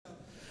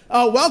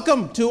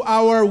Welcome to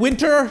our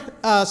winter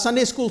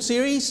Sunday school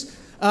series.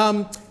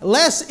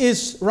 Less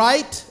is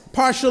right,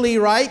 partially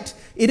right.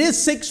 It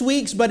is 6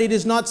 weeks, but it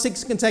is not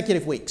 6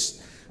 consecutive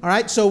weeks. All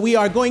right, so we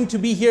are going to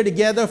be here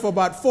together for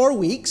about 4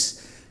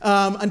 weeks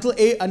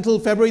until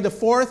February the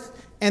 4th.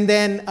 And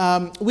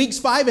then weeks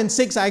 5 and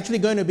 6 are actually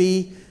going to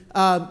be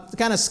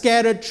kind of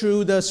scattered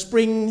through the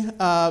spring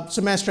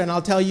semester. And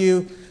I'll tell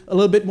you a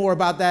little bit more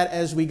about that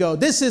as we go.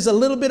 This is a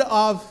little bit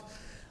of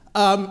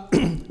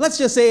let's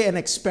just say an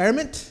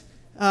experiment,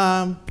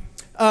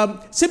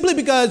 simply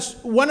because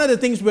one of the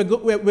things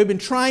we've been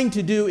trying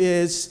to do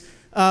is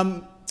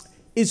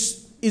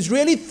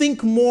really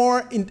think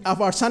more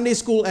of our Sunday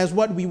school as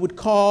what we would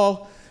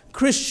call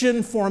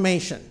Christian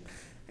formation.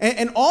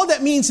 And all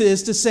that means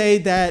is to say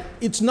that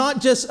it's not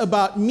just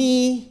about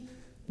me,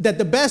 that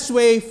the best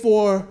way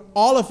for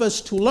all of us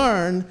to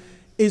learn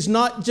is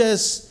not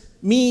just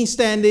me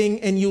standing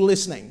and you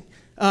listening.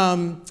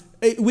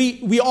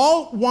 We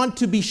all want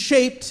to be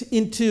shaped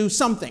into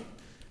something.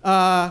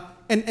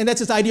 And that's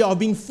this idea of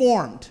being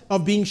formed,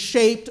 of being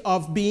shaped,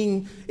 of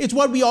being, it's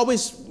what we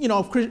always,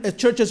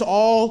 churches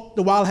all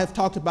the while have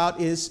talked about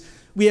is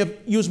we have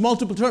used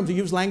multiple terms. We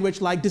use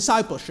language like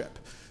discipleship.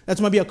 That's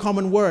maybe a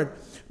common word.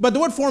 But the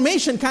word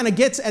formation kind of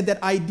gets at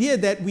that idea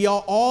that we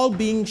are all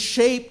being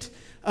shaped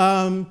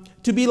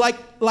to be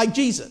like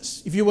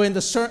Jesus. If you were in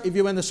the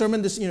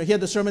sermon this, hear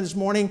the sermon this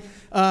morning,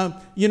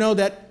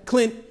 that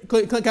Clint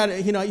kind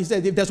of, he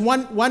said if there's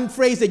one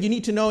phrase that you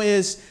need to know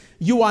is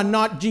you are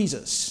not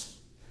Jesus.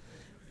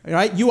 All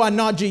right, you are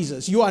not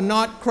Jesus. You are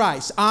not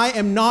Christ. I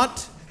am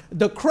not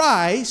the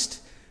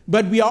Christ,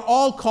 but we are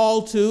all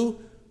called to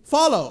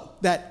follow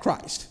that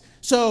Christ.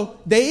 So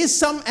there is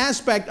some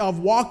aspect of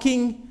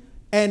walking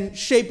and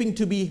shaping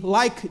to be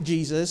like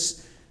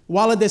Jesus,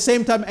 while at the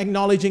same time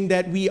acknowledging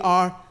that we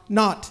are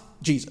not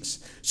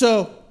Jesus.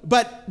 So,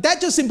 but that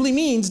just simply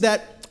means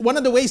that one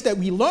of the ways that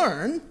we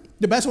learn,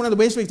 one of the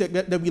ways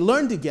that we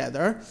learn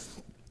together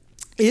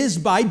is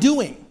by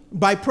doing,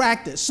 by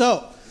practice.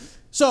 So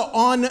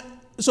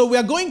we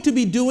are going to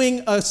be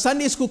doing a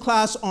Sunday school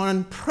class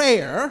on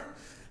prayer,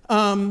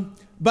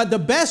 but the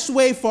best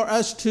way for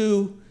us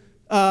to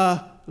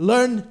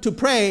learn to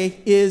pray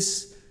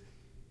is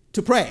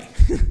to pray.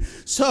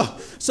 So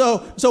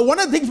one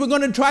of the things we're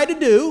going to try to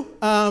do,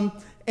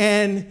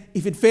 and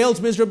if it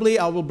fails miserably,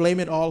 I will blame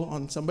it all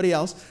on somebody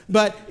else.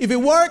 But if it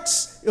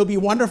works, it'll be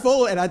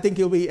wonderful, and I think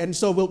it'll be. And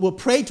so we'll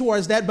pray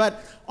towards that.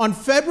 But on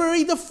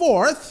February the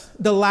 4th,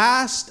 the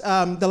last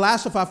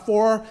of our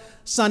 4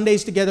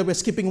 Sundays together, we're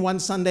skipping one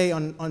Sunday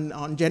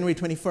on January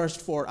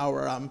 21st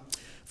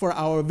for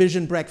our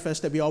vision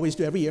breakfast that we always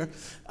do every year.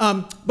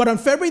 But on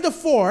February the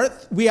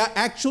 4th, we are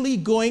actually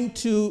going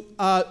to,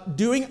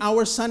 during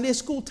our Sunday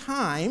school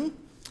time,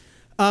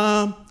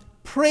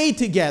 pray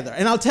together.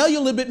 And I'll tell you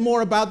a little bit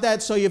more about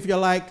that. So if you're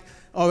like,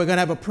 oh, we're going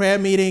to have a prayer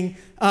meeting.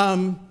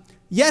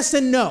 Yes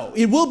and no.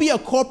 It will be a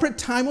corporate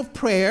time of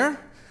prayer,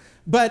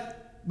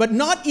 but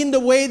not in the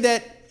way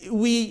that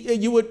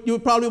you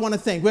would probably want to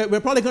think.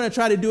 We're probably going to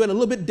try to do it a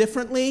little bit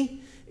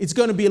differently. It's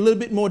going to be a little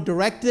bit more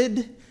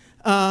directed.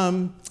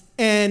 And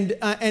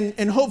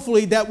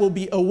hopefully that will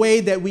be a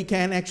way that we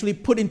can actually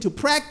put into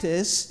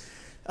practice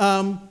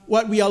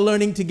what we are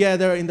learning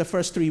together in the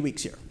first 3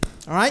 weeks here.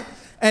 All right?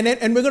 And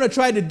we're going to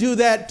try to do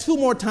that 2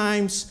 more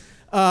times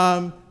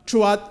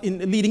throughout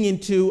leading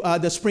into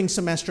the spring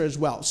semester as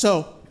well.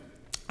 So,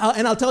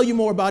 and I'll tell you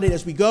more about it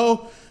as we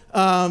go,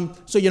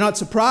 so you're not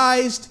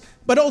surprised,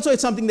 but also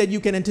it's something that you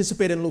can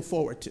anticipate and look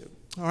forward to.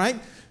 All right?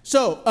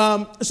 So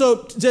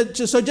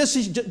just so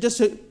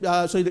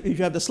if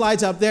you have the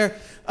slides up there.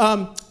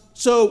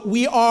 So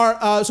we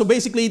are. So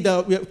basically,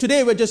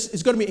 today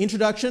it's going to be an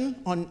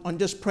introduction on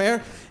just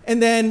prayer,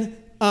 and then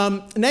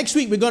next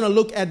week we're going to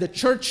look at the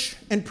church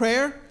and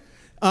prayer,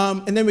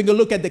 and then we're going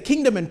to look at the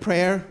kingdom and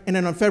prayer, and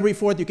then on February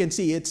 4th you can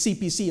see it's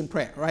CPC and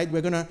prayer. Right?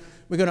 We're gonna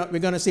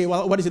say,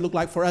 well, what does it look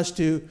like for us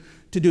to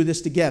do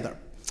this together?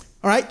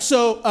 All right.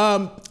 So,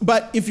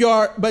 but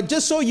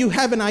just so you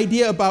have an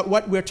idea about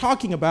what we're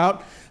talking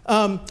about,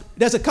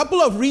 there's a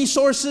couple of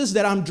resources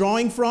that I'm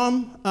drawing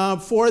from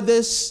for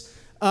this.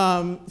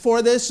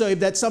 So if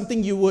that's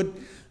something you would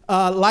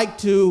like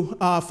to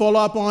follow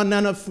up on,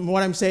 none of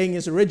what I'm saying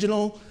is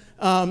original.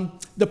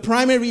 The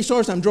primary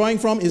resource I'm drawing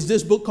from is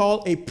this book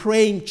called A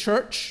Praying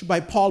Church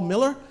by Paul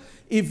Miller.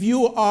 If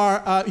you're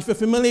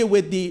familiar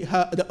with the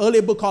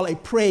earlier book called A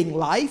Praying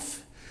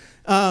Life,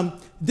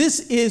 this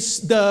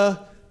is the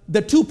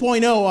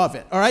 2.0 of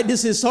it. All right,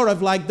 this is sort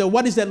of like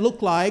what does that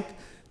look like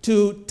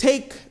to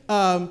take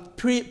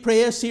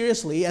prayer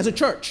seriously as a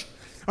church.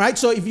 All right,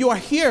 so if you are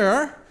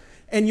here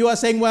and you are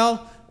saying,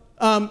 well,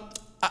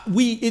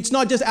 it's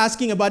not just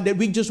asking about that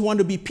we just want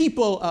to be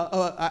people,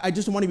 I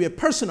just want to be a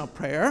person of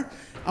prayer.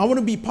 I want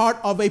to be part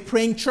of a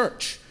praying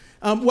church.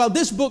 Well,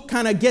 this book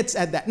kind of gets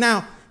at that.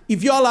 Now,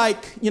 if you're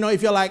like,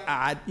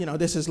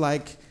 this is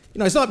like,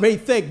 it's not very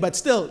thick, but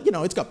still,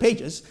 it's got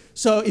pages.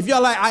 So if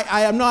you're like,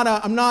 I'm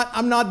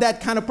not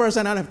that kind of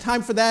person, I don't have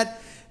time for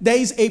that. There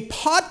is a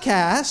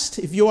podcast,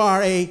 if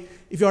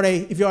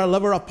you're a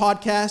lover of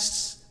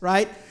podcasts,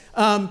 right?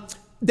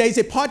 There's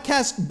a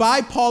podcast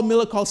by Paul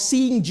Miller called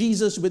Seeing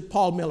Jesus with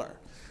Paul Miller.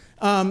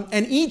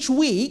 And each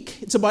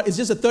week, it's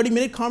just a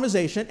 30-minute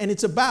conversation, and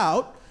it's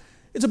about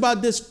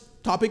this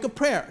topic of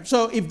prayer.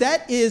 So if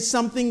that is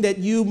something that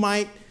you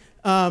might,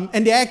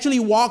 and they actually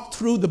walk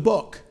through the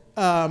book.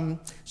 So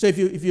if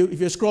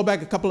you scroll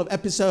back a couple of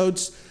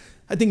episodes,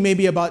 I think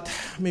maybe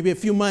a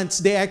few months,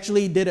 they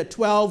actually did a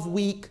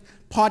 12-week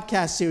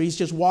podcast series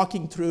just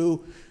walking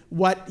through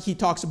what he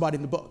talks about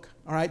in the book.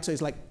 All right, so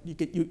it's like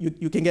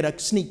you can get a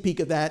sneak peek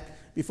of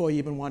that before you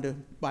even want to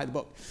buy the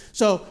book.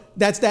 So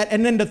that's that.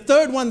 And then the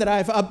third one that I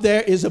have up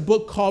there is a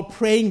book called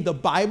Praying the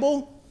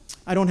Bible.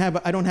 I don't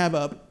have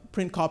a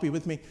print copy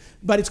with me,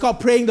 but it's called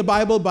Praying the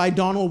Bible by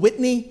Donald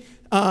Whitney.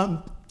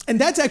 And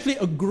that's actually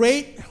a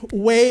great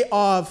way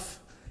of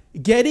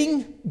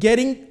getting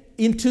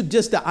into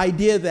just the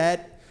idea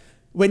that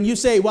when you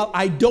say, well,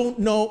 I don't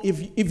know,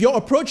 if your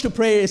approach to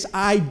prayer is,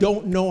 I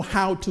don't know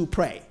how to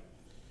pray.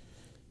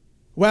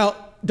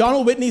 Well,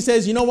 Donald Whitney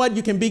says, you know what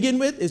you can begin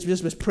with? It's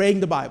just praying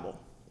the Bible.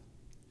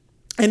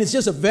 And it's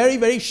just a very,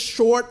 very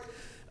short,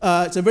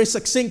 it's a very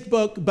succinct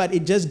book, but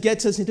it just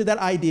gets us into that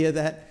idea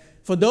that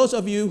for those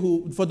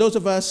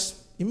of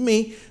us, even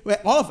me,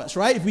 all of us,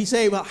 right? If we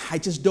say, well, I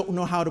just don't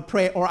know how to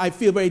pray, or I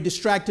feel very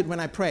distracted when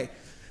I pray,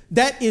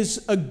 that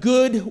is a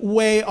good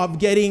way of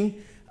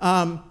getting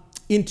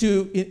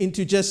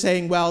into just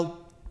saying,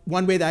 well,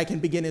 one way that I can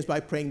begin is by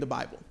praying the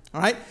Bible.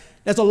 All right?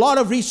 There's a lot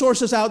of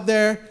resources out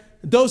there.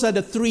 Those are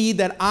the three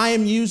that I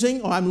am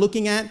using or I'm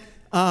looking at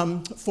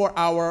for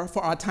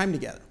our time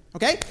together.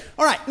 Okay?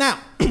 All right. Now,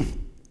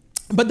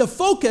 but the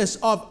focus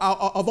of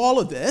all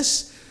of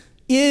this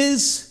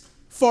is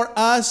for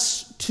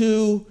us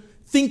to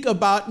think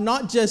about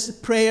not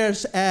just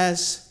prayers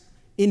as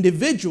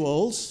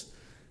individuals,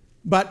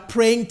 but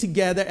praying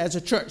together as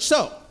a church.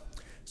 So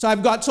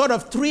I've got sort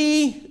of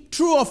 3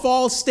 true or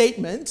false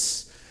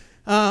statements,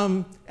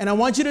 and I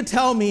want you to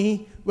tell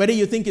me whether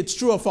you think it's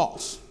true or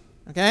false.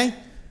 Okay?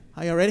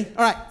 Are you ready?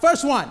 All right,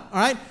 first one, all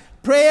right?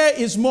 Prayer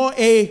is more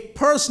a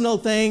personal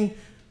thing,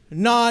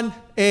 not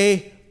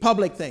a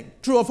public thing.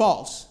 True or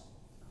false?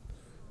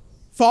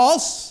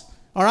 False.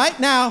 All right,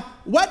 now,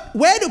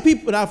 where do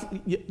people, now,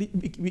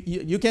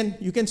 you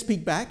can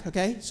speak back,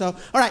 okay? So,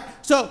 all right,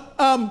 so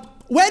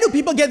where do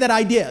people get that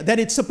idea that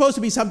it's supposed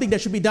to be something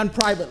that should be done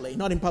privately,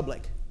 not in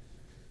public?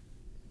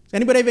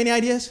 Anybody have any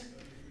ideas?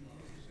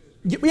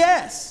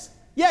 Yes.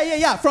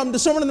 Yeah, from the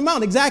Sermon on the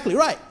Mount, exactly,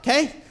 right,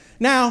 okay?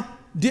 Now,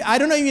 I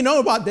don't know if you know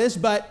about this,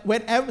 but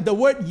whenever the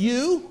word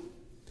you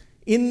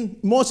in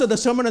most of the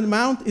Sermon on the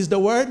Mount is the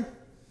word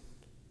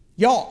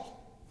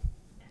y'all.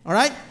 All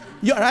right?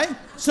 You all right?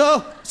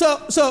 So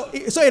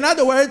in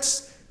other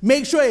words,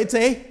 make sure it's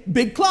a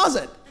big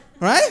closet.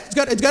 All right?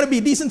 It's got to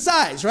be decent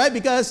size, right?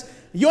 Because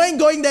you ain't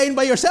going there in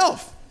by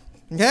yourself.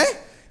 Okay?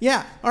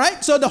 Yeah. All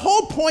right? So the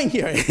whole point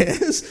here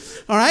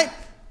is, all right,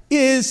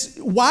 is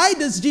why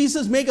does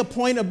Jesus make a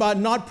point about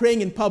not praying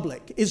in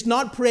public? It's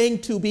not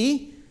praying to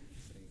be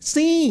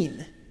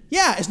seen.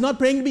 Yeah, it's not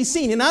praying to be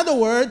seen. In other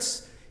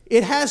words,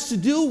 it has to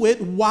do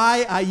with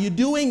why are you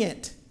doing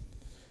it?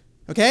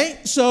 Okay?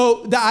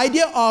 So the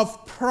idea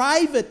of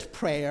private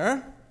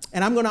prayer,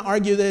 and I'm going to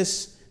argue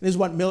this is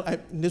what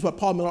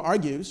Paul Miller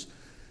argues.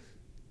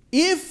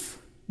 If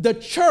the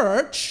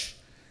church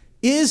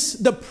is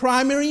the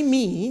primary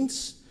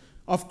means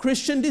of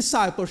Christian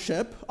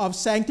discipleship, of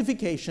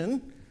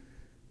sanctification,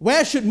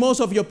 where should most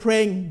of your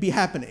praying be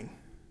happening?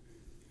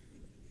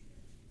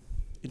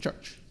 In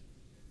church.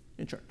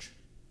 In church.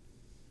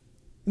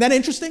 Isn't that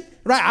interesting?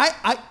 Right?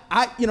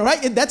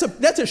 Right?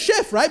 That's a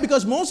shift, right?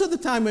 Because most of the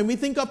time when we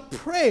think of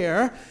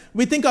prayer,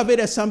 we think of it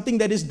as something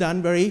that is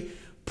done very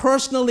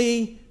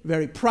personally,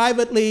 very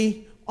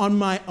privately, on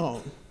my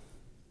own.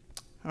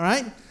 All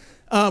right?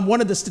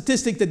 One of the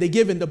statistics that they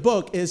give in the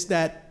book is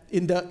that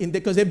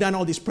because they've done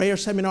all these prayer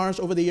seminars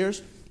over the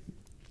years,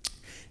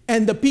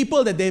 and the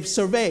people that they've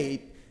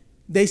surveyed,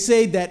 they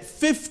say that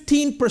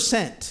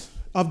 15%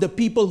 of the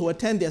people who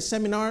attend their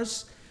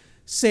seminars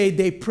say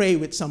they pray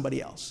with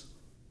somebody else.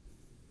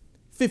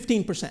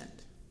 15%.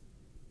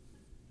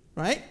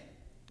 Right?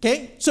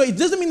 Okay? So it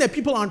doesn't mean that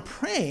people aren't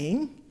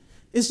praying.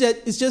 It's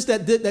just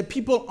that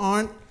people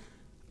aren't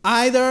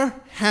either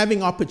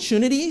having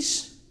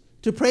opportunities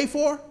to pray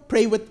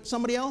with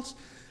somebody else,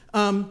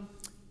 or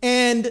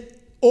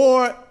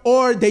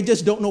they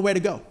just don't know where to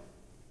go.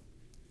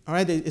 All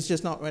right? It's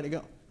just not where to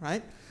go.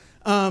 Right?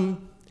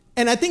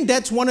 And I think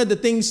that's one of the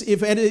things, if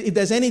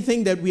there's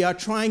anything that we are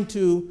trying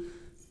to,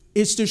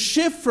 is to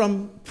shift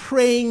from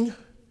praying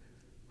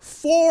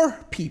for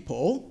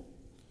people,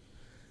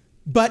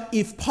 but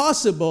if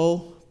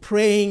possible,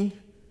 praying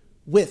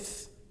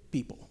with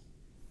people.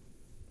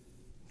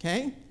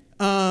 Okay?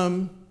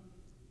 All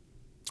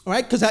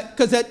right? Because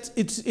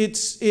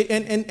it's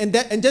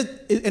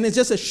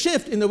just a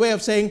shift in the way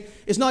of saying,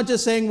 it's not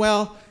just saying,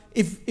 well,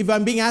 if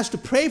I'm being asked to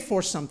pray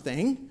for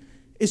something,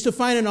 it's to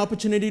find an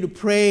opportunity to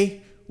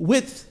pray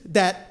with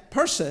that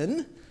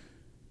person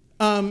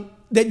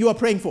that you are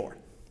praying for.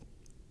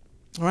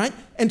 All right,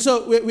 and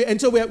so we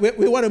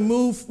want to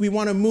move. We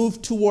want to move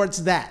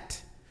towards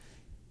that.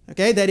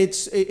 Okay, that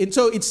it's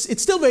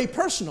still very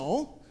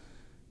personal,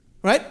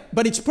 right?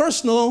 But it's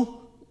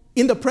personal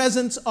in the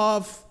presence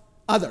of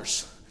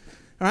others.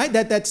 All right,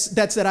 that's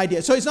that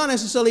idea. So it's not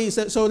necessarily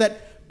so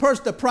that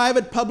the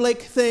private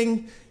public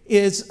thing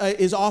is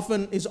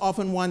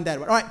often one that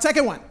way. All right,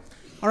 second one.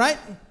 All right,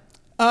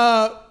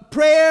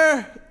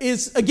 prayer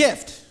is a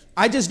gift.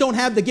 I just don't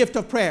have the gift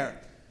of prayer.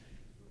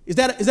 Is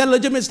that a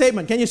legitimate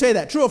statement? Can you say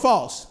that? True or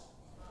false?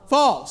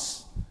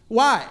 False.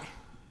 Why?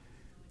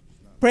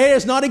 Prayer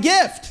is not a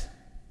gift,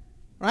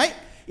 right?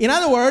 In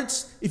other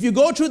words, if you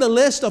go through the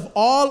list of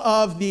all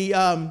of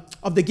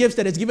the gifts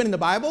that is given in the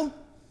Bible,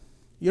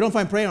 you don't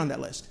find prayer on that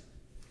list.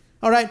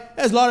 All right?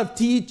 There's a lot of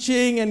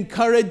teaching,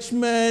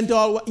 encouragement,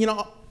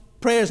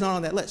 prayer is not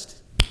on that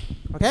list.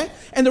 Okay?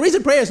 And the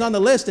reason prayer is not on the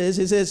list is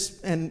this,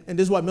 and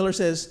this is what Miller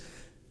says,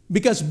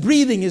 because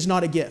breathing is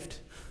not a gift.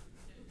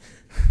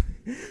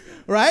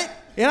 Right?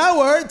 In other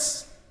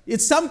words,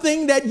 it's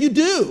something that you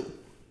do.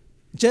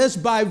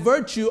 Just by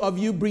virtue of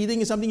you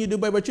breathing is something you do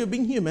by virtue of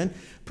being human.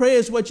 Prayer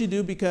is what you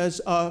do because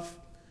of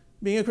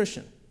being a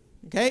Christian.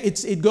 Okay?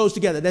 It goes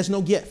together. There's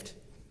no gift.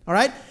 All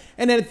right?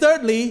 And then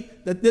thirdly,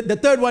 the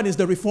third one is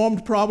the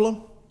Reformed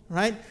problem,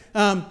 right?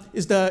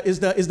 Is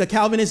the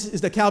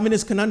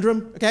Calvinist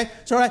conundrum, okay?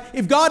 So right,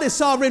 if God is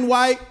sovereign,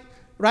 why,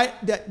 right?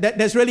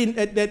 That's really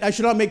that I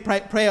should not make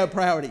prayer a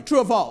priority. True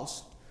or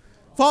false?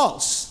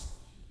 False,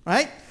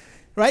 right?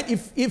 Right?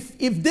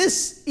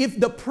 If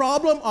the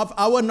problem of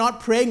our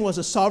not praying was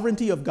the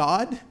sovereignty of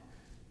God,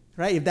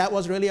 right? If that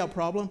was really our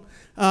problem,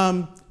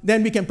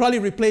 then we can probably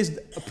replace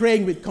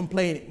praying with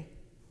complaining,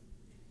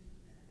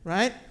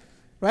 right?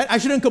 Right? I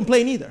shouldn't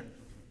complain either.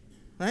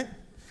 Right?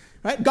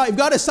 Right? If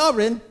God is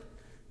sovereign,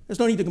 there's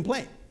no need to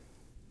complain.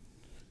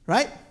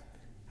 Right?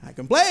 I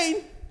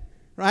complain.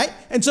 Right?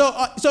 And so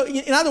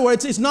in other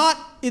words,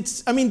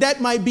 that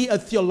might be a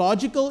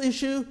theological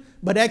issue,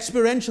 but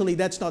experientially,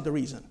 that's not the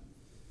reason.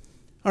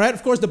 All right?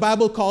 Of course, the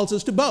Bible calls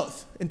us to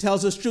both and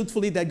tells us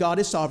truthfully that God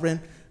is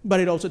sovereign, but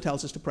it also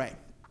tells us to pray.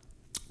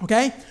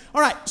 Okay?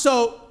 All right.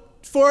 So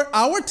for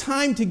our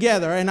time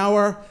together and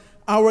our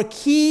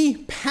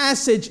key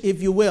passage,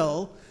 if you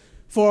will,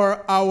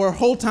 for our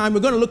whole time, we're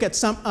going to look at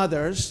some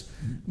others,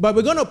 but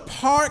we're going to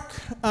park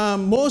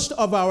most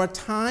of our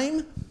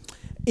time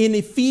in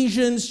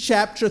Ephesians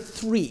chapter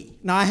 3.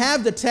 Now, I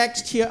have the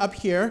text up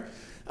here,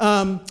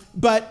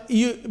 but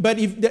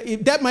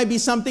if that might be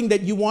something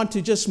that you want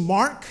to just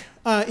mark,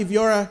 if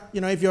you're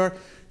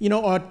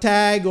or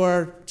tag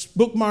or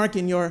bookmark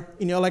in your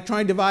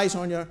electronic device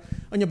or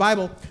on your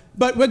Bible.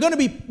 But we're going to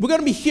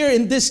be here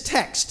in this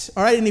text,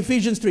 all right, in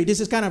Ephesians 3. This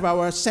is kind of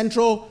our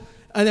central,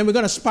 and then we're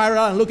going to spiral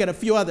out and look at a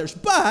few others.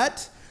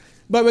 But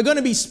we're going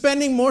to be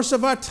spending most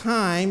of our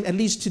time, at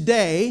least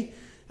today,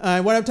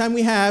 whatever time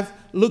we have,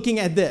 looking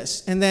at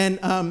this. And then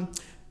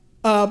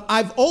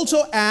I've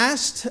also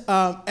asked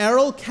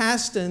Errol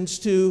Castens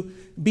to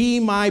be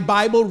my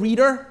Bible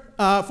reader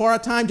for our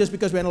time, just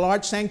because we're in a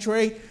large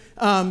sanctuary.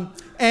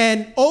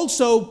 And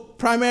also,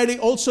 primarily,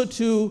 also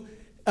to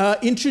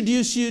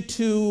introduce you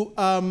to,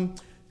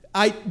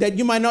 that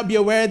you might not be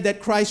aware that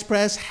Christ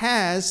Press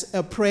has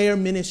a prayer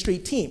ministry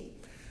team.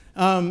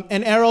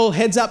 And Errol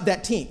heads up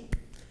that team.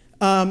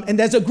 And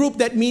there's a group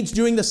that meets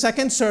during the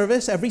second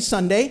service every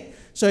Sunday.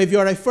 So if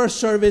you're a first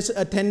service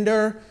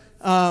attender,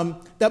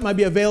 that might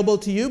be available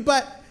to you.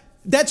 But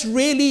that's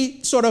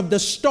really sort of the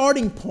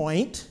starting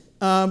point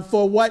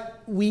for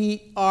what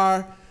we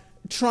are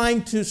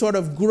trying to sort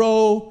of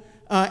grow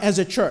as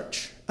a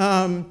church. We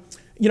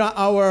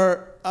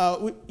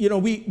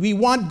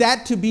want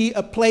that to be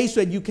a place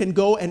where you can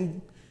go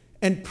and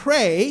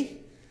pray.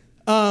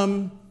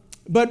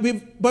 But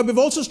we've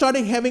also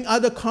started having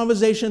other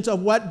conversations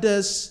of what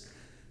does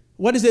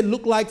it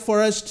look like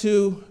for us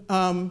to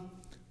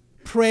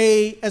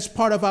pray as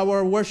part of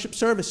our worship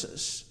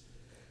services.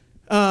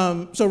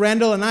 So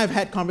Randall and I have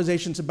had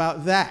conversations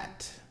about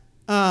that.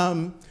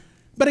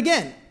 But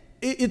again,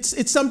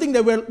 it's something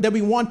that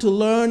we want to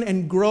learn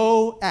and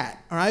grow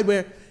at. All right,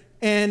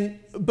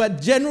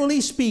 but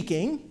generally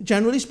speaking,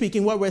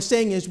 what we're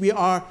saying is we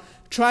are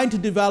trying to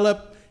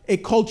develop a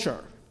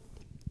culture.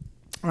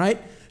 All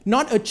right,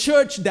 not a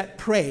church that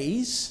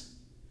prays,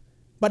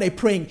 but a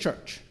praying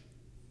church.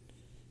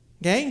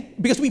 Okay,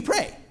 because we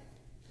pray.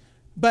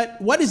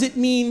 But what does it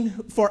mean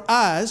for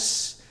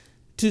us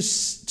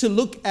to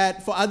look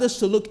at, for others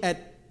to look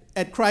at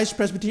Christ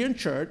Presbyterian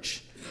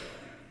Church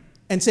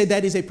and say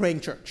that is a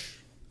praying church?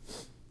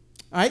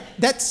 All right,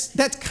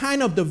 that's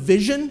kind of the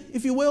vision,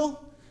 if you will,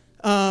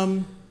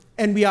 and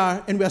we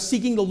are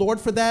seeking the Lord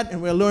for that,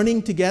 and we're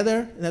learning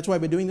together, and that's why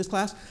we're doing this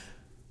class.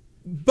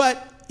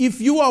 But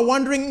if you are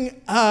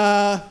wondering,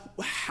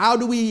 what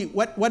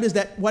does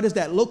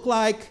that look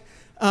like?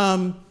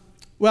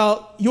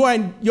 Well, you're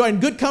in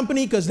good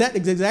company, because that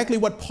is exactly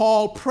what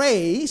Paul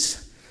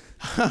prays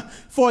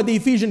for the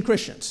Ephesian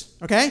Christians.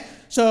 Okay,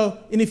 so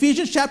in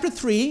Ephesians chapter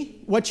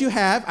 3, what you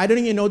have, I don't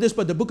even know this,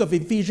 but the book of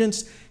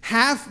Ephesians,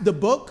 half the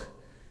book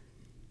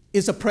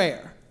is a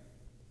prayer.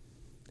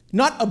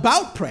 Not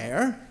about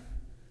prayer,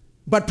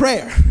 but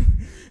prayer.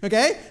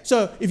 Okay?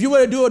 So if you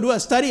were to do a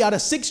study out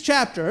of 6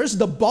 chapters,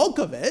 the bulk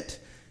of it,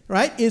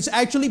 right, is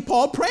actually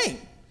Paul praying.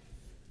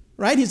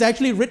 Right? He's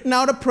actually written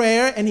out a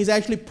prayer, and he's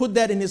actually put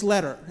that in his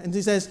letter. And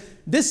he says,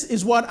 this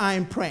is what I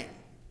am praying.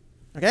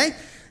 Okay?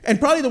 And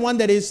probably the one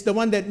that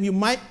you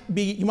might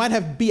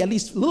be at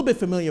least a little bit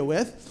familiar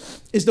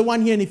with is the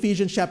one here in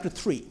Ephesians chapter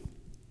 3.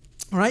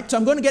 All right? So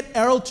I'm going to get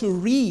Errol to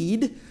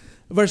read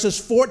verses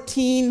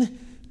 14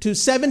 to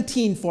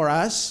 17 for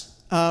us,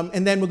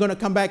 and then we're going to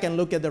come back and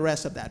look at the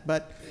rest of that.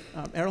 But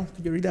Errol,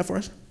 could you read that for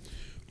us?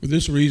 For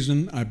this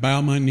reason, I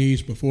bow my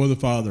knees before the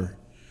Father,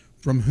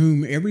 from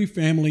whom every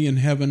family in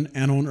heaven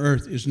and on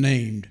earth is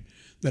named,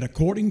 that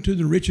according to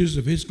the riches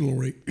of his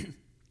glory,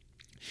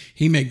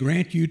 he may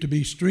grant you to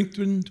be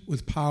strengthened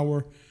with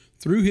power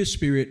through his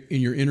Spirit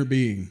in your inner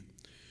being,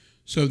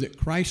 so that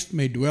Christ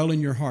may dwell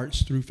in your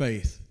hearts through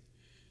faith,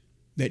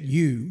 that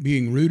you,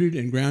 being rooted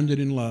and grounded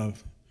in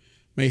love,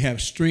 may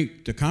have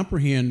strength to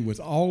comprehend with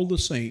all the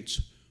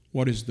saints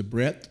what is the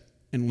breadth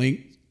and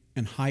length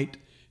and height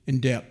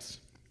and depth,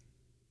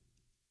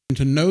 and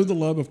to know the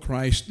love of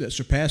Christ that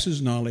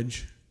surpasses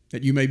knowledge,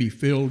 that you may be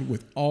filled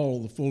with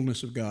all the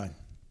fullness of God.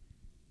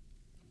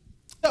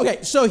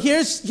 Okay, so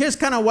here's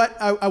kind of what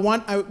I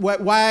want,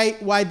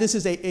 why this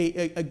is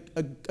a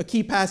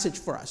key passage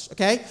for us.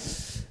 Okay,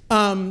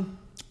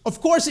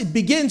 of course it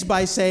begins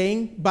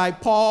by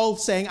Paul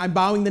saying, "I'm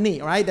bowing the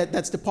knee." All right,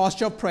 that's the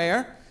posture of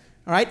prayer.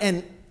 All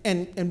right,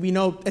 and we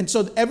know, and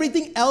so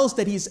everything else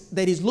that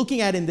he's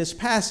looking at in this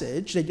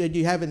passage that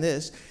you have in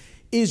this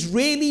is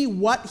really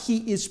what he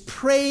is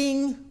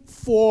praying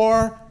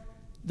for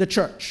the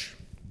church.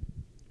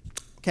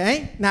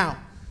 Okay? Now,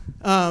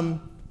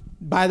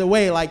 by the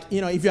way,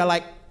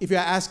 if you're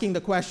asking the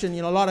question,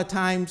 a lot of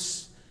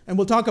times, and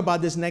we'll talk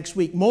about this next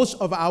week,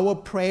 most of our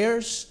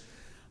prayers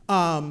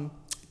come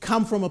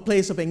from a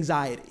place of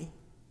anxiety.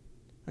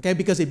 Okay?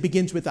 Because it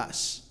begins with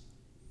us.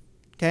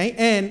 Okay?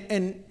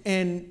 And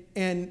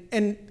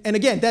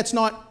again, that's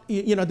not,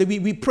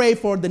 we pray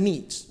for the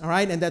needs, all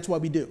right? And that's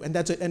what we do. And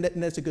that's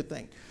a good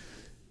thing.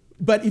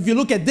 But if you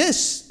look at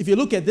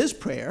this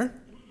prayer,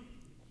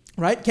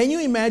 right? Can you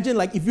imagine,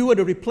 if you were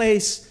to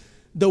replace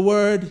the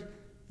word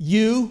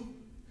you,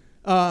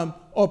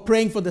 or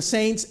praying for the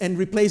saints, and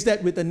replace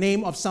that with the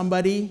name of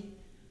somebody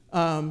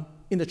in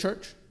the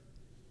church?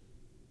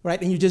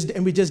 Right? And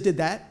we just did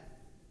that.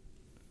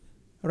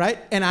 Right?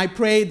 And I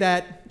pray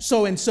that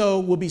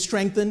so-and-so will be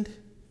strengthened.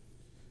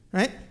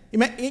 Right?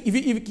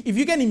 If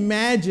you can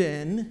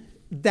imagine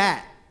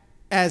that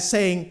as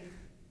saying,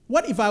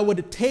 what if I were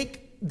to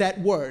take that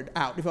word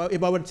out?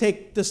 If I were to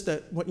take just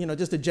a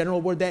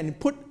general word there and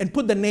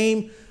put the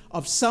name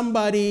of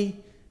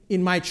somebody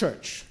in my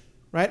church,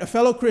 right? A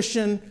fellow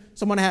Christian,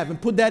 someone I have,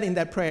 and put that in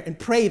that prayer and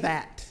pray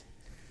that.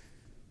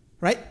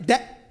 Right?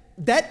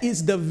 That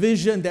is the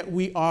vision that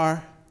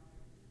we're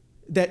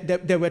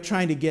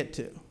trying to get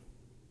to.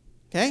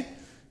 Okay?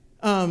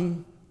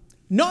 And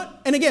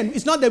again,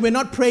 it's not that we're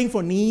not praying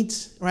for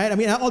needs, right? I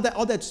mean, all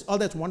that's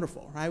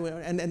wonderful, right?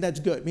 And that's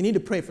good. We need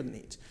to pray for the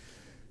needs.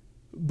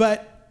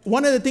 But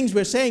one of the things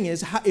we're saying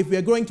is, if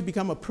we're going to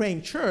become a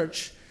praying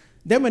church,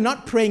 then we're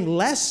not praying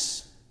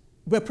less,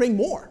 we're praying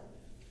more,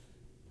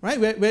 right?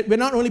 We're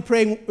not only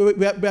praying,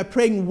 we're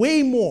praying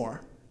way more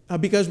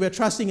because we're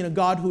trusting in a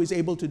God who is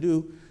able to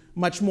do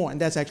much more.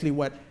 And that's actually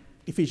what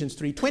Ephesians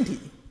 3:20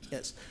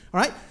 is,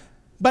 all right?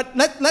 But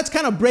let's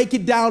kind of break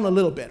it down a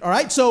little bit, all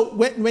right? So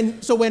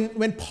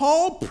when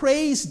Paul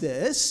prays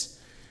this,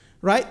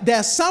 right, there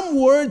are some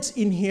words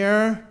in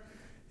here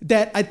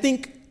that I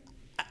think,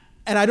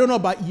 and I don't know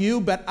about you,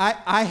 but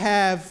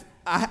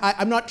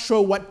I'm not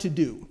sure what to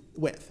do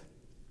with,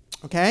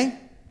 okay?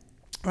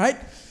 All right?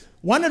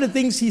 One of the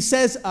things he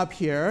says up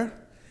here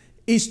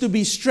is to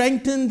be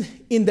strengthened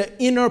in the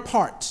inner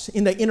parts,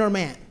 in the inner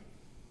man,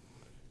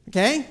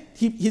 okay?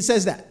 He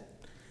says that.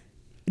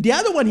 The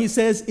other one he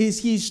says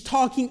is he's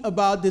talking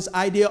about this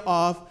idea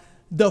of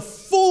the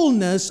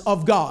fullness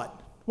of God.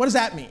 What does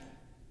that mean?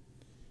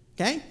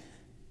 Okay?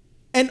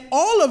 And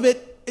all of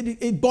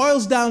it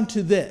boils down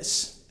to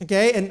this.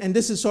 Okay? And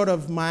this is sort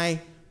of my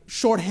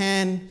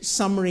shorthand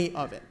summary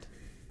of it.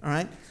 All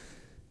right?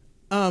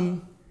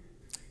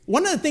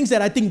 One of the things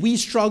that I think we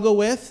struggle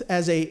with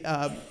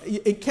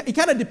it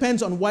kind of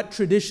depends on what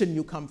tradition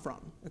you come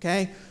from.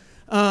 Okay?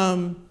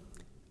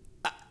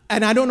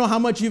 And I don't know how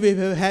much you've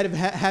ever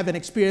have an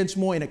experience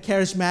more in a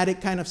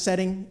charismatic kind of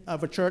setting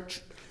of a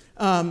church.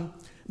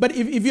 But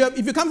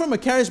if you come from a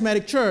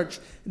charismatic church,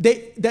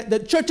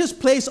 the churches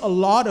place a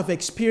lot of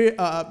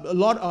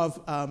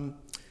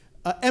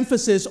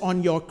emphasis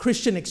on your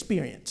Christian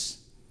experience.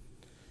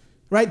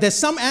 Right? There's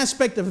some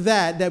aspect of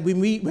that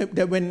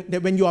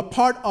when you are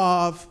part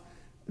of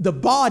the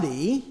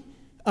body,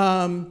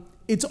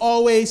 it's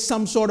always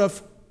some sort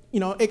of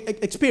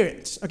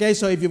experience. Okay,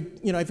 so if you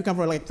come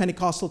from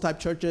Pentecostal type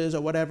churches or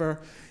whatever,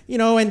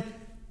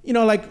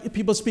 like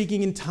people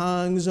speaking in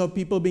tongues or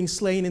people being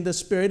slain in the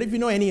spirit. If you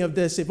know any of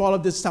this, if all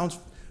of this sounds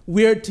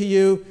weird to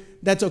you,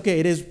 that's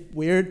okay. It is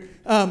weird,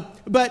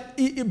 but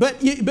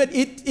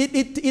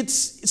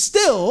it's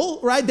still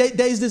right.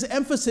 There is this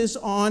emphasis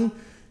on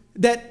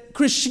that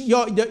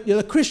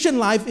the Christian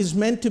life is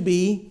meant to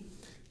be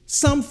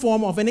some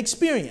form of an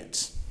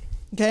experience.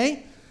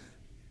 Okay?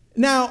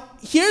 Now,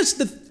 here's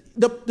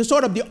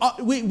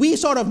we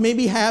sort of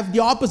maybe have the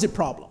opposite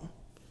problem.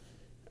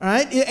 All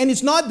right? And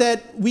it's not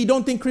that we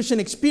don't think Christian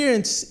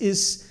experience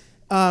is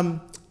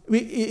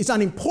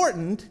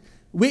unimportant.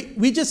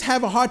 We just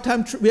have a hard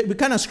time, we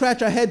kind of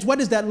scratch our heads, what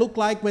does that look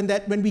like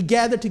when we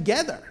gather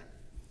together?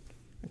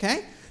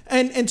 Okay?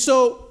 And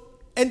so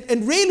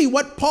really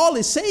what Paul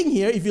is saying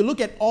here, if you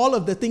look at all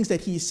of the things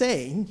that he's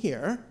saying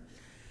here,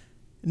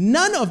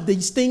 none of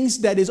these things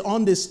that is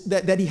on this,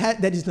 that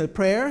is in the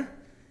prayer,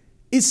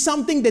 is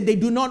something that they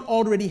do not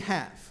already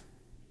have.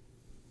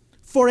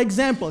 For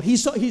example,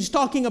 he's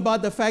talking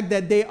about the fact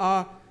that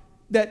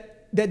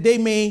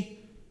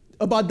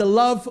about the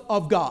love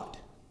of God.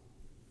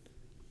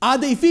 Are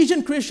the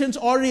Ephesian Christians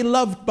already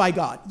loved by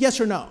God?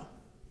 Yes or no?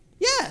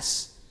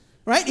 Yes.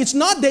 Right? It's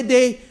not that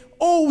they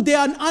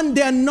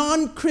are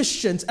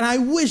non-Christians, and I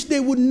wish they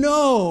would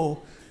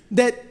know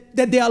that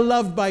they are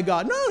loved by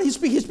God. No, he's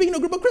speaking to a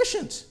group of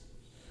Christians.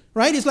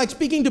 Right? It's like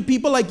speaking to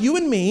people like you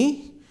and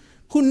me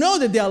who know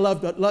that they are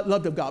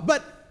loved of God.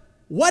 But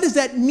what does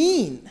that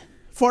mean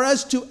for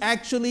us to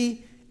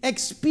actually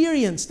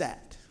experience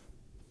that?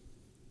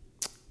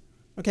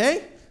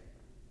 Okay?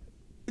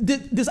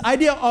 This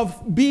idea of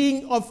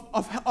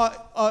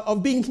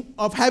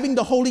having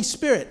the Holy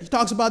Spirit. He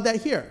talks about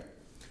that here.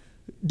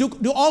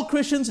 Do all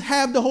Christians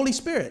have the Holy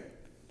Spirit?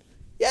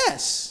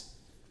 Yes.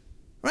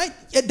 Right?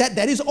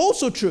 That is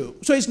also true.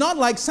 So it's not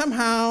like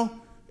somehow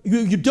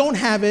you don't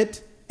have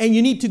it and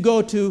you need to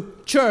go to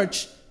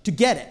church to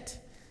get it.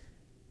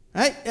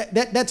 Right?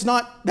 That's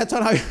not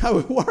how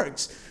it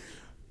works.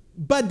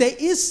 But there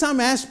is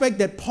some aspect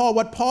that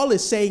what Paul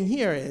is saying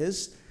here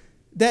is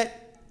that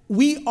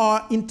we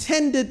are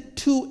intended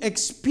to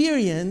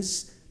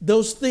experience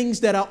those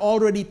things that are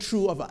already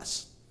true of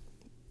us.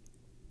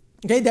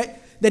 Okay, that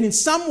in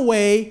some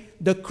way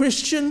the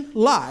Christian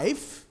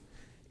life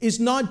is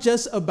not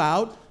just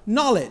about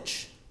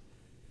knowledge,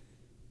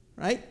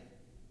 right?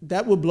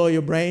 That will blow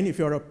your brain if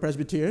you're a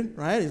Presbyterian,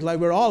 right? It's like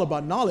we're all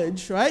about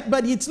knowledge, right?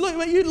 But look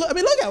at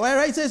it,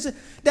 right? It says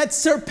that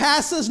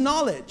surpasses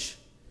knowledge,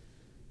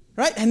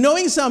 right? And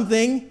knowing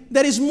something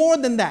that is more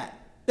than that.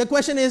 The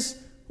question is,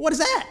 what is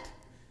that?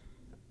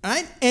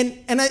 Right?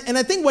 And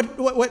I think what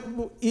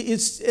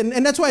is,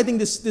 and that's why I think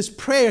this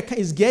prayer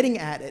is getting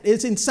at it.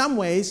 It's in some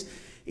ways,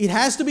 it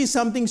has to be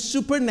something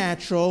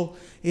supernatural.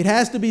 It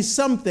has to be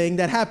something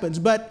that happens.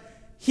 But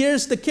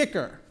here's the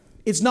kicker.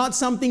 It's not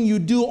something you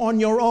do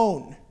on your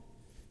own.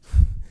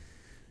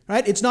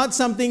 Right? It's not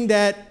something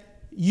that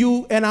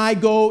you and I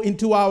go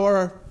into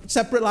our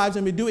separate lives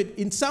and we do it.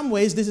 In some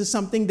ways, this is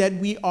something that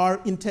we are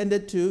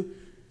intended to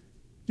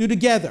do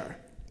together.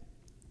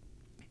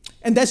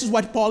 And this is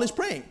what Paul is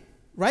praying.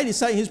 Right?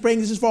 He's praying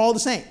this is for all the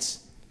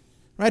saints.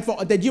 Right?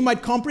 That you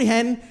might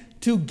comprehend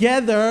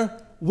together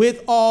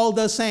with all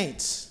the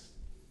saints.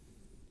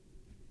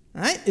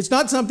 Right? It's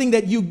not something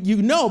that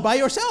you know by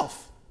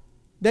yourself.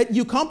 That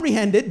you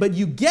comprehend it, but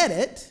you get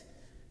it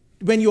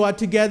when you are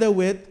together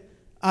with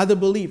other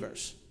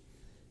believers.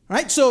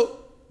 Right? So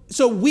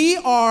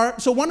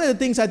one of the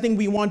things I think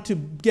we want to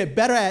get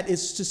better at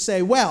is to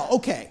say, well,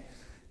 okay,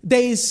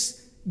 there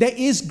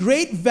is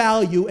great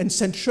value and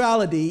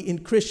centrality in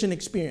Christian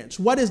experience.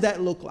 What does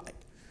that look like?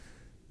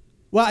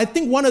 Well, I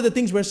think one of the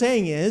things we're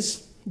saying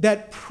is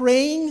that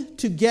praying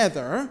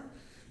together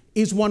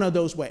is one of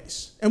those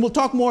ways. And we'll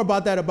talk more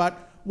about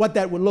what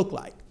that would look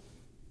like.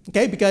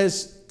 Okay?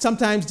 Because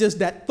sometimes just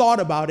that thought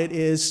about it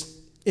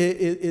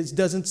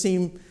doesn't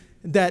seem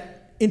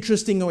that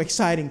interesting or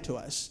exciting to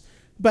us.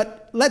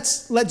 But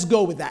let's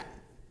go with that.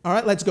 All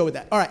right? Let's go with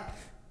that. All right.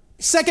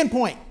 Second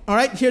point, all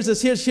right? Here's the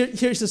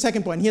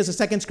second point. Here's the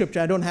second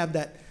scripture. I don't have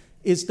that.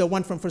 It's the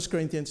one from 1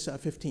 Corinthians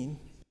 15.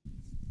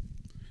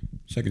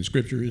 Second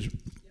scripture is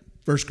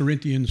 1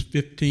 Corinthians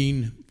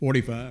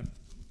 15:45.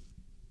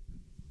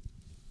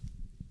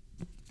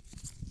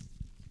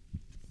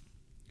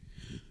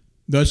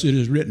 Thus it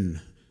is written,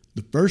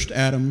 the first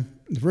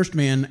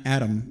man,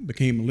 Adam,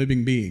 became a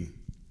living being.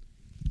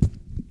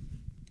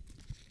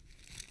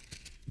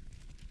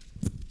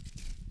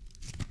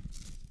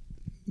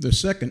 The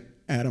second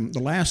Adam, the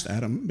last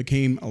Adam,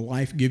 became a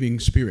life-giving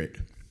spirit.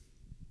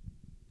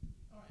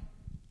 All right.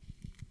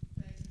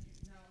 Thank you.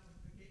 Now,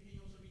 can you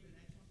also read the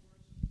next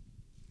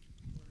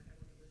one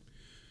for us?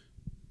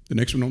 The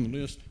next one on the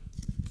list.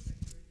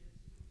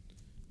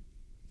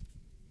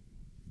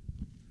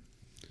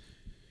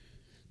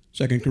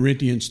 2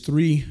 Corinthians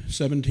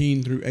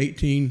 3:17 through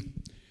 18.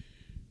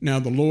 Now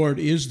the Lord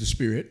is the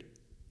Spirit,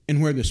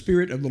 and where the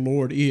Spirit of the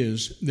Lord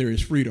is, there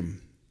is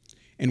freedom.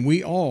 And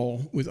we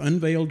all, with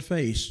unveiled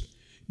face,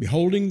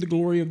 beholding the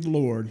glory of the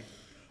Lord,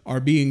 are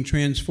being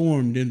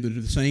transformed into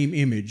the same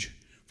image,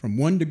 from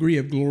one degree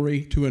of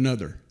glory to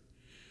another.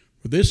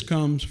 For this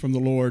comes from the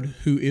Lord,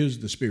 who is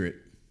the Spirit.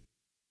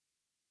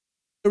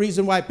 The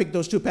reason why I picked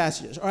those two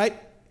passages, all right?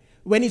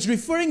 When he's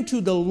referring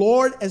to the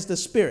Lord as the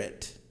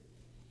Spirit,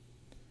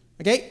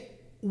 okay,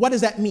 what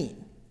does that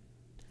mean?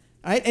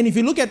 Right? And if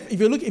you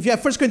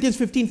have 1 Corinthians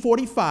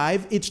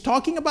 15:45, it's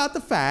talking about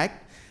the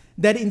fact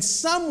that in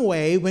some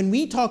way, when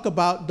we talk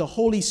about the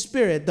Holy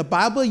Spirit, the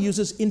Bible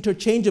uses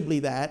interchangeably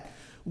that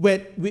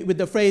with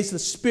the phrase, the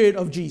Spirit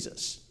of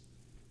Jesus.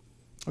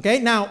 Okay,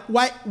 now,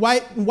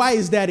 why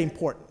is that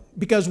important?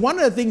 Because one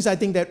of the things I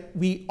think that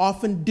we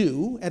often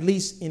do, at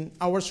least in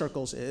our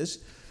circles, is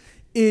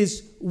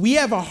we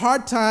have a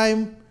hard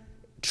time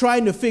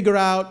trying to figure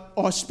out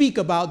or speak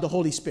about the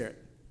Holy Spirit.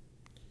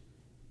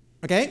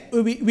 Okay,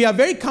 we are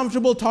very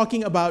comfortable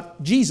talking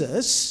about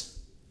Jesus,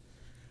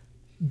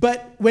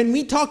 but when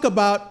we talk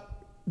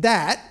about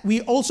that,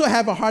 we also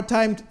have a hard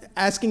time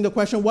asking the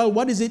question, well,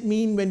 what does it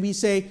mean when we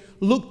say,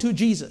 look to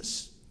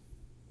Jesus?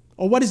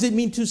 Or what does it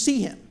mean to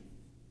see him?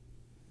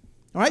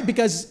 All right,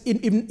 because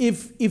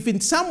if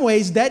in some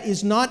ways that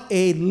is not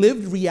a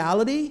lived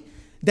reality,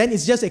 then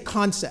it's just a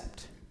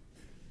concept.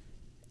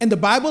 And the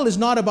Bible is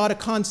not about a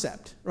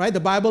concept, right? The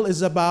Bible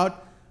is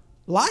about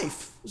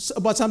life, it's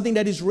about something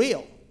that is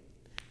real.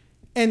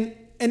 And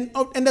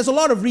there's a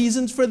lot of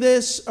reasons for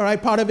this, all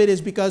right? Part of it is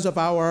because of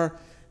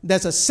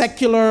there's a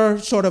secular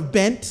sort of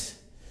bent,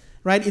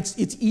 right?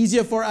 It's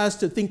easier for us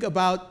to think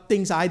about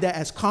things either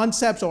as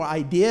concepts or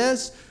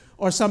ideas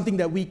or something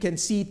that we can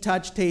see,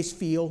 touch, taste,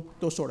 feel,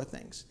 those sort of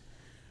things.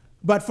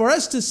 But for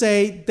us to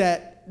say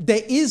that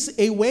there is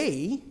a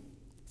way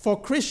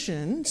for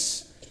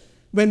Christians,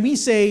 when we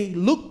say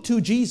look to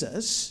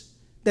Jesus,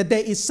 that there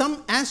is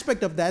some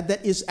aspect of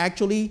that is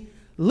actually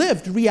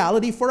lived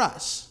reality for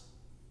us.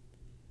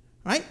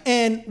 Right?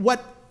 And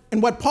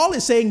what Paul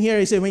is saying here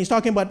is that when he's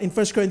talking about in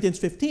 1 Corinthians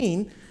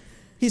 15,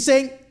 he's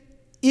saying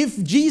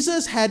if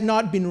Jesus had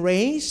not been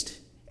raised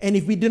and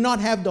if we did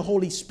not have the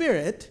Holy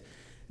Spirit,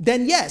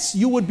 then yes,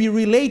 you would be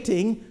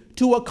relating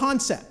to a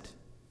concept.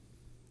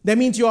 That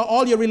means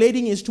all you're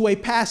relating is to a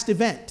past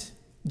event.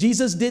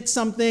 Jesus did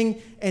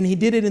something and he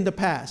did it in the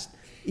past.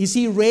 Is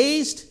he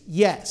raised?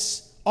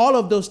 Yes. All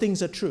of those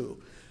things are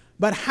true.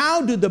 But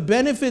how do the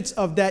benefits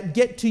of that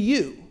get to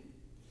you?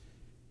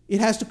 It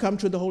has to come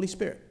through the Holy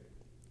Spirit.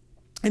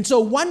 And so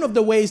one of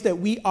the ways that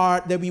we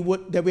are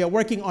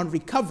working on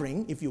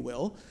recovering, if you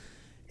will,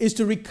 is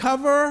to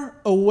recover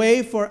a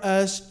way for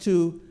us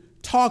to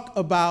talk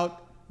about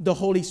the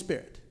Holy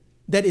Spirit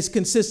that is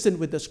consistent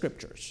with the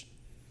Scriptures.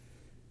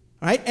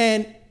 Right?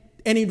 And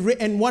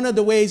one of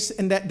the ways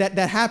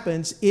that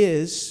happens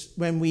is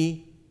when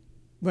we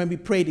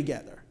pray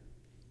together.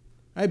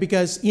 Right?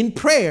 Because in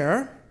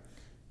prayer,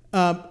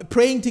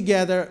 praying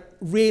together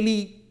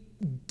really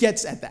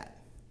gets at that.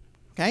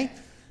 Okay?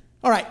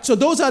 All right. So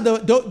those are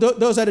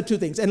the two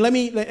things. And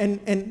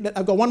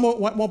I've got one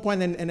more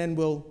point, and then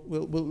we'll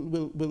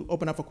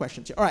open up for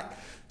questions here. All right.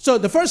 So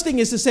the first thing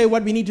is to say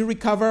what we need to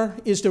recover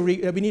is we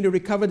need to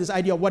recover this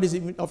idea of what is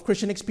it of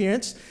Christian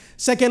experience.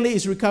 Secondly,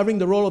 is recovering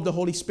the role of the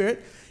Holy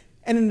Spirit,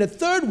 and then the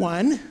third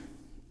one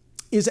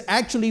is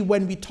actually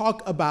when we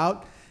talk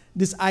about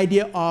this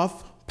idea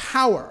of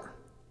power.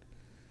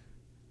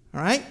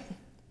 All right.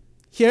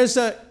 Here's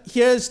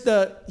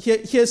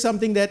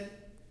something that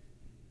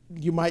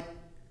you might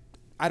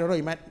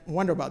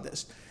wonder about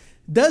this.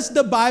 Does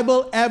the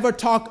Bible ever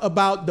talk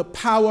about the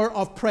power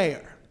of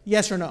prayer?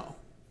 Yes or no?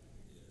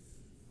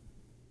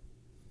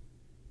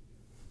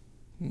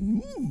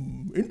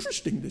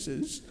 Interesting this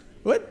is.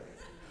 What?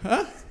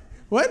 Huh?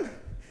 What?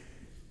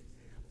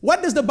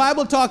 What does the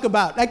Bible talk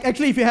about?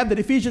 Actually, if you have the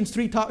Ephesians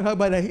 3 talk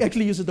about it, he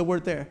actually uses the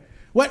word there.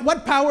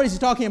 What power is he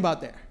talking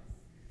about there?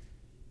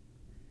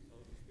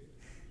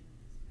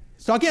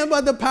 He's talking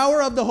about the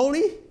power of the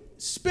Holy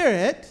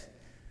Spirit.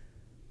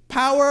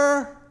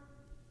 Power,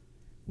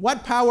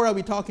 what power are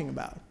we talking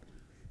about?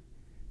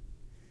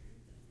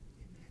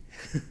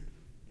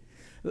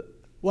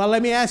 Well,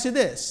 let me ask you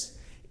this.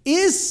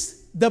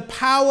 Is the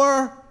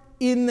power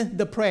in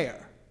the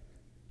prayer?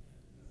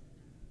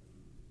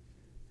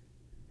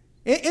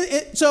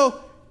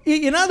 So,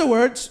 in other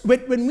words,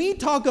 when we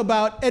talk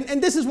about,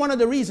 and this is one of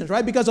the reasons,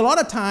 right? Because a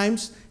lot of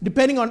times,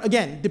 depending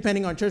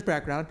on church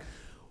background,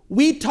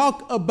 we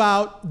talk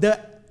about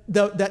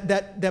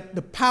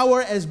the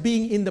power as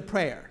being in the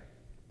prayer.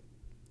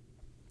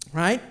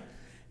 Right?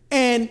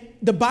 And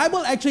the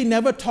Bible actually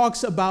never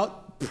talks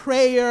about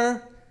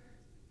prayer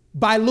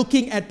by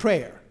looking at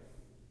prayer.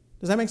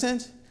 Does that make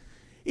sense?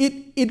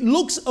 It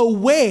looks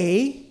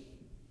away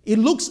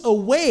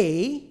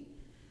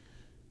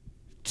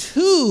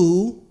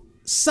to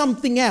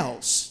something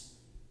else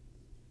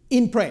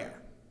in prayer.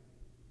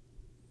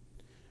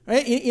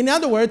 Right? In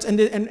other words,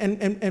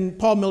 and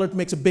Paul Miller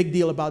makes a big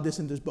deal about this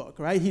in this book,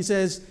 right? He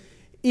says,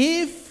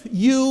 if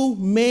you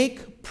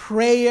make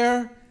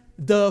prayer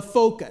the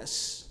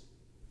focus,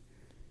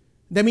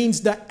 that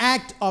means the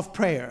act of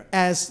prayer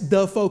as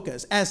the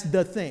focus, as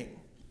the thing,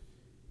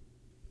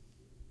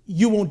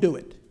 you won't do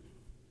it.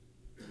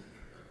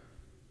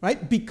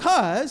 Right?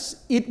 Because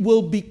it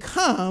will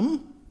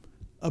become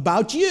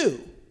about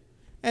you.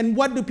 And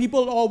what do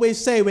people always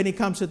say when it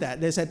comes to that?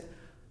 They said,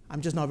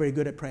 I'm just not very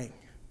good at praying.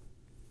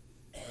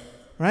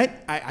 Right?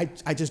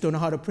 I just don't know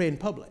how to pray in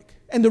public.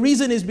 And the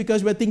reason is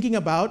because we're thinking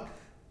about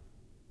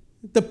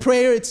the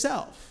prayer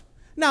itself.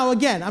 Now,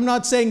 again, I'm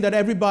not saying that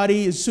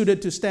everybody is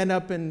suited to stand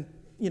up and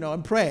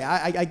pray.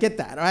 I get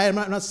that. All right? I'm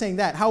not saying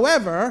that.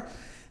 However,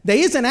 there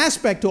is an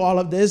aspect to all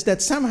of this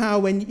that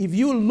somehow if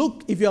you're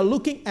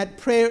looking at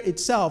prayer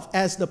itself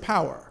as the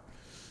power,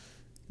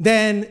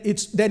 then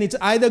it's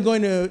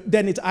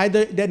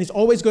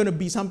always going to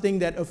be something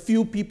that a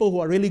few people who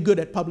are really good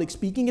at public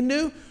speaking can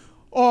do,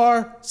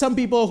 or some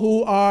people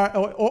who are,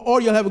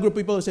 or you'll have a group of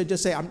people who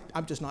say,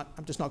 I'm just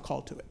not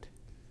called to it.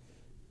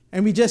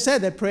 And we just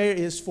said that prayer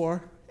is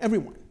for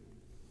everyone.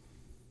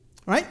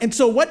 Right? And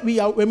so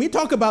when we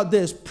talk about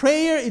this,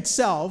 prayer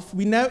itself,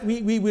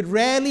 we would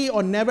rarely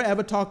or never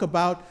ever talk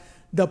about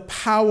the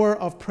power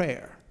of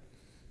prayer.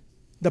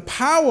 The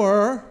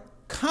power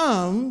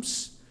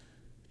comes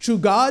through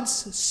God's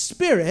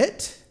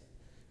Spirit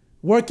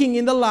working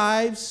in the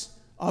lives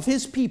of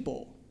His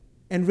people.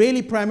 And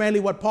really primarily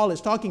what Paul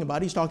is talking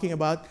about, he's talking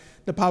about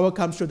the power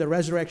comes through the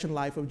resurrection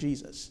life of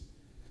Jesus.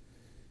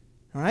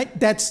 All right?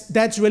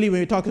 That's really when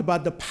we talk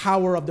about the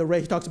power of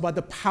he talks about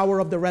the power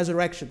of the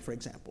resurrection, for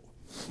example.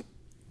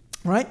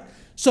 Right?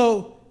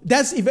 So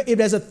if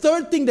there's a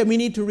third thing that we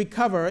need to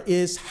recover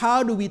is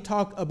how do we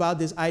talk about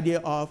this idea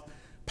of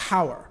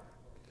power?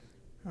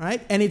 All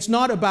right? And it's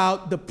not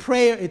about the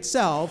prayer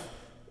itself.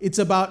 It's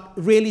about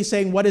really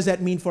saying what does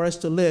that mean for us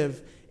to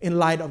live in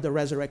light of the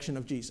resurrection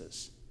of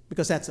Jesus?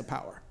 Because that's the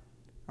power.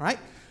 All right?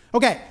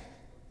 Okay.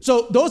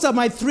 So those are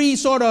my three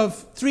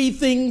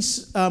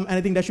things, and I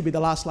think that should be the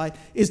last slide,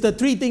 is the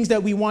three things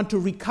that we want to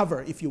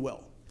recover, if you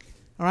will.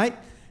 All right?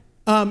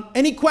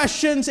 Any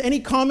questions, any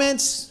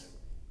comments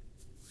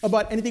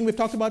about anything we've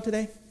talked about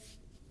today?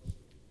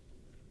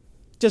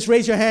 Just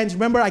raise your hands.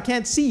 Remember, I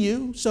can't see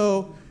you,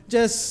 so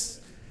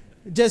just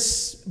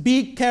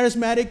be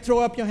charismatic, throw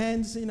up your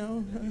hands,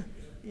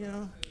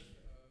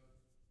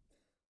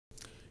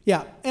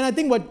 Yeah, and I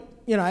think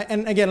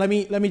and again, let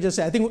me just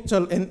say, I think,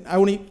 so, and I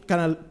only kind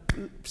of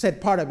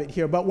said part of it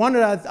here, but one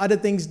of the other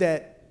things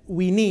that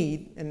we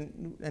need,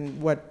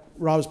 and what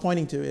Rob was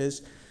pointing to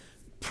is,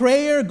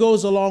 prayer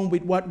goes along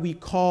with what we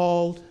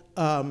call,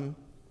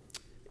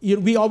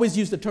 we always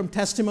use the term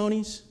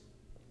testimonies,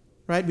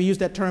 right? We use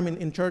that term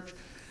in church.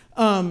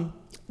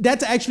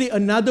 That's actually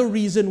another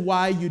reason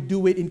why you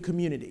do it in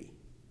community.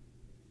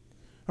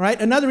 All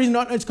right? Another reason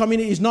it's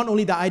community is not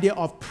only the idea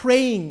of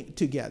praying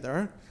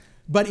together,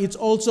 but it's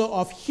also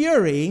of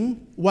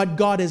hearing what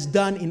God has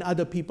done in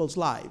other people's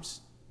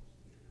lives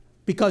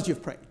because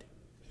you've prayed.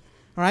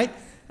 All right?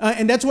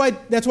 And that's why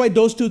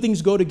those two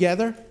things go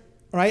together.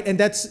 Right? And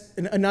that's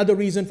another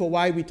reason for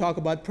why we talk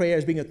about prayer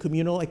as being a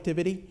communal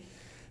activity.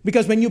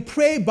 Because when you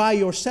pray by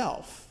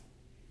yourself,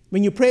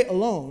 when you pray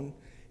alone,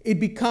 it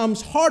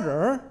becomes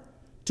harder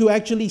to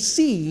actually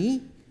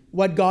see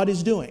what God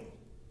is doing.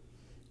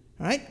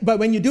 Right? But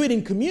when you do it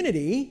in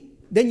community,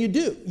 then you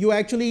do. You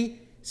actually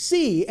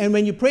see. And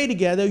when you pray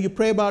together, you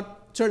pray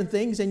about certain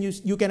things and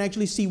you can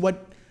actually see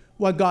what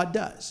God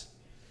does.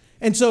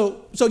 And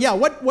so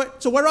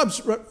Rob's,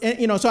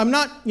 so I'm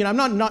not, I'm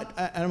not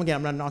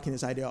knocking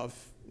this idea of,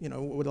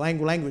 with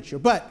language here,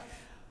 but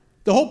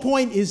the whole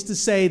point is to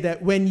say that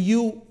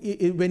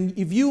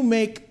if you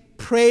make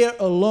prayer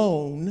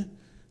alone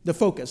the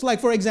focus, like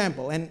for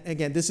example, and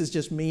again, this is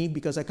just me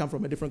because I come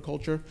from a different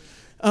culture,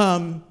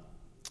 when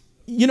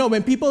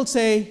people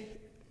say,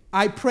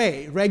 I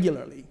pray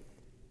regularly,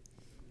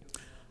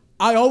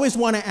 I always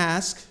want to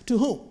ask, to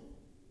whom?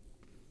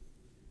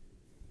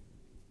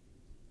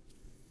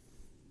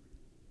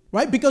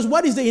 Right? Because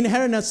what is the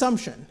inherent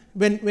assumption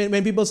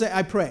when people say,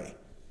 I pray?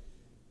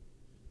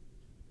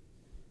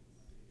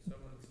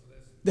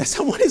 That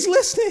someone is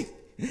listening.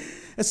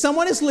 That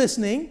someone is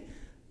listening.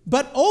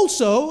 But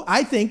also,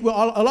 I think, a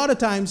lot of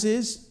times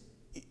is,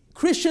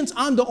 Christians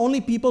aren't the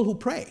only people who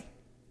pray.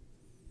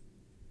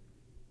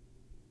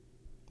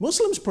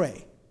 Muslims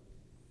pray.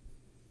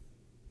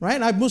 Right?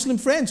 And I have Muslim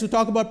friends who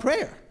talk about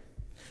prayer.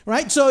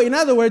 Right? So, in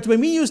other words, when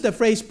we use the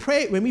phrase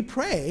pray, when we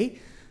pray,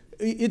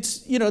 it's,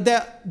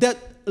 that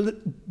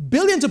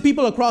billions of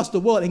people across the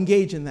world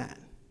engage in that.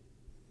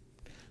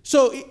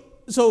 So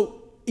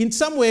in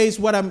some ways,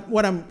 what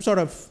I'm sort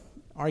of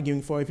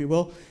arguing for, if you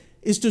will,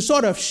 is to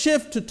sort of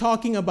shift to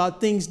talking about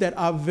things that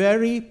are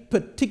very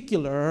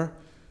particular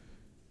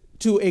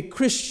to a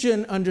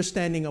Christian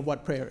understanding of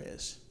what prayer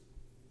is.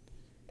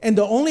 And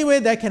the only way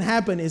that can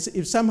happen is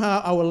if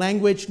somehow our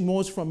language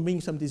moves from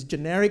being some of these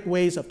generic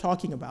ways of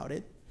talking about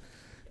it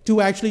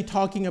to actually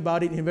talking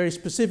about it in very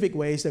specific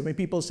ways that when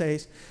people say,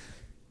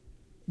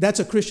 that's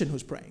a Christian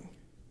who's praying,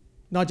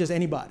 not just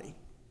anybody.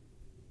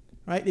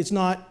 Right? It's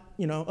not,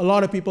 a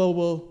lot of people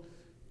will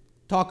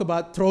talk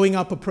about throwing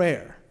up a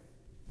prayer.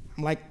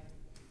 I'm like,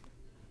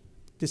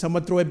 did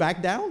someone throw it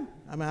back down?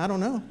 I mean, I don't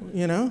know,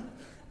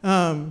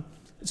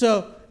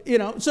 So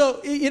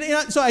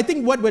I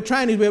think what we're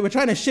trying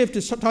to shift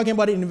to talking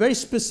about it in very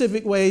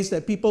specific ways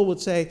that people would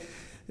say,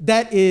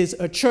 that is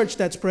a church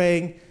that's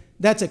praying,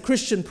 that's a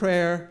Christian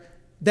prayer,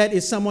 that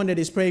is someone that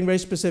is praying very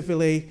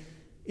specifically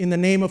in the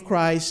name of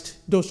Christ,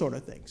 those sort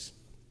of things.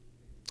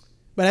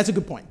 But that's a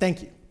good point.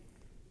 Thank you.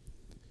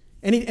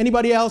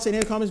 Anybody else? Any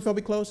other comments before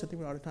we close? I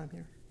think we're out of time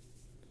here.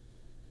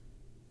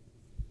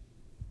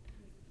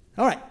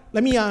 All right,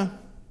 let me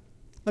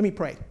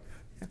pray.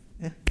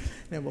 Yeah.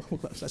 Then we'll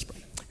close. Let's pray.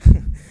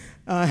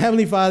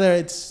 Heavenly Father,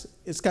 it's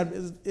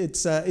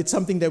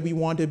something that we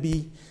want to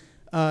be,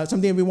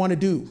 something we want to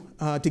do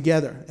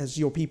together as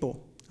your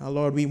people.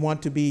 Lord, we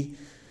want to be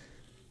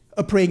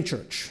a praying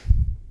church.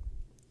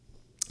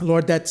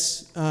 Lord,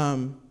 that's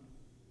a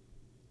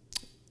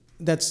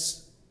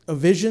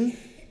vision,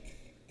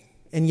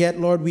 and yet,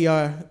 Lord, we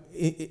are,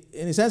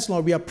 in a sense,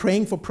 Lord, we are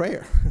praying for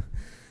prayer.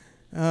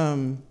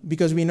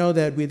 Because we know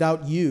that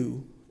without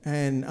you,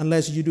 and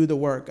unless you do the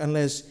work,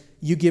 unless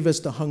you give us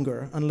the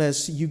hunger,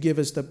 unless you give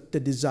us the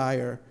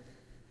desire,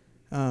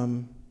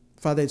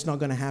 Father, it's not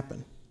going to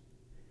happen.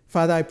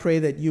 Father, I pray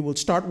that you will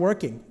start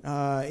working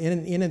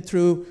in and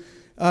through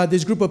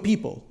this group of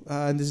people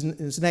in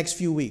this next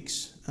few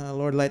weeks.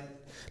 Lord, let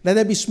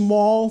there be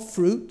small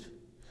fruit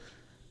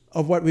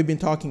of what we've been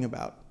talking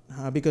about,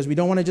 because we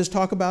don't want to just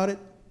talk about it.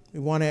 We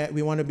want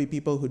to be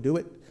people who do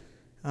it,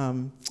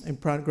 and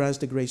grant us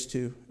the grace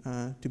to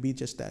be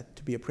just that,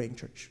 to be a praying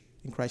church.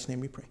 In Christ's name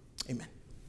we pray. Amen.